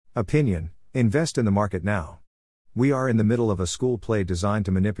Opinion: invest in the market now. We are in the middle of a school play designed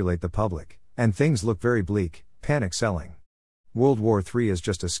to manipulate the public, and things look very bleak, panic selling. World War III is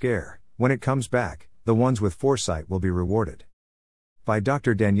just a scare. When it comes back, the ones with foresight will be rewarded. By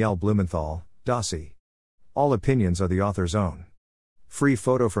Dr. Danielle Blumenthal, DOSI. All opinions are the author's own. Free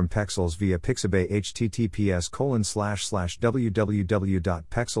photo from Pexels via Pixabay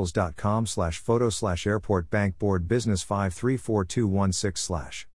https://www.pexels.com/photo/airport bank board business 534216/